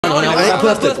on now, mate.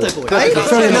 Birthday boy.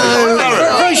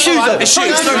 Throw shoes over. Throw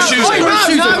shoes over.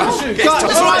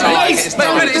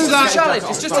 It's just a challenge.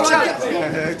 It's just a challenge.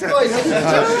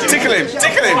 Tickle him.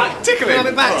 Tickle him.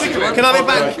 Can I be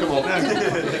back? Come on.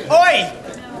 Oi!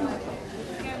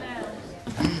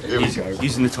 Here we go.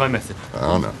 Using the time method.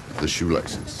 Oh no, the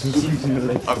shoelaces.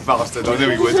 Oh, bastard. I knew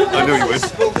he would.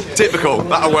 Typical.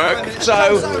 That'll work.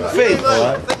 So, Finn.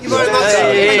 Thank you very much.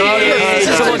 It's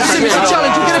a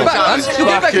challenge. You'll get it back, man. You'll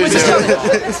get it back. It's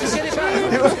a challenge.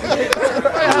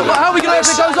 How are we going to know if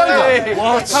it goes over?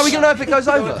 What? How are we going to know if it goes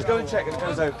over? Go and check if it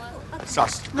goes over.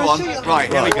 Sus. Go on. Right,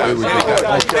 here we go. Are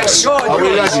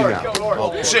we ready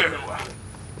now? 2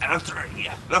 and a 3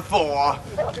 and a 4.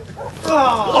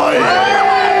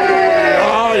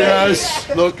 Oh yes,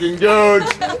 looking good.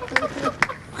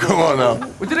 Come on now.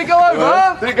 Well, did it go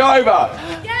over? Did it go over?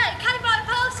 Yeah, Cannonball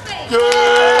past me.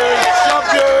 Good,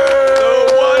 champion.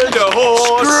 Wonder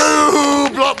horse. Screw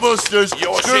blockbusters,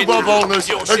 Your screw shit. Bob Holness,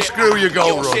 Your and shit. screw your goal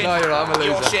Your run. shit. No, you're right. I'm a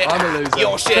loser. Your shit. I'm a loser.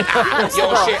 Your shit.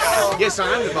 Your shit. Yes, I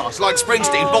am the boss. Like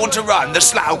Springsteen, born to run, the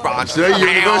Slough branch. See,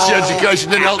 university education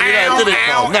didn't help you there, did it,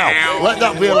 pal? Now, let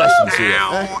that be a lesson to you.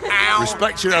 Eh?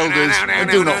 Respect your elders and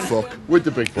do not fuck with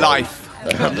the big boy. Life.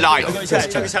 Life. No, don't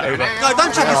check us out over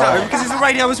because it's a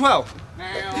radio as well.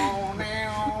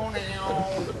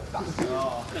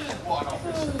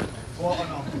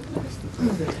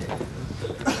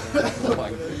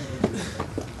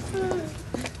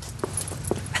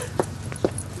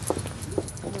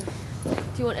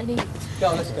 Do you want any? Go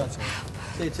on, let's go.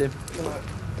 See you, Tim.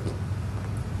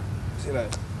 See you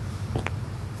later.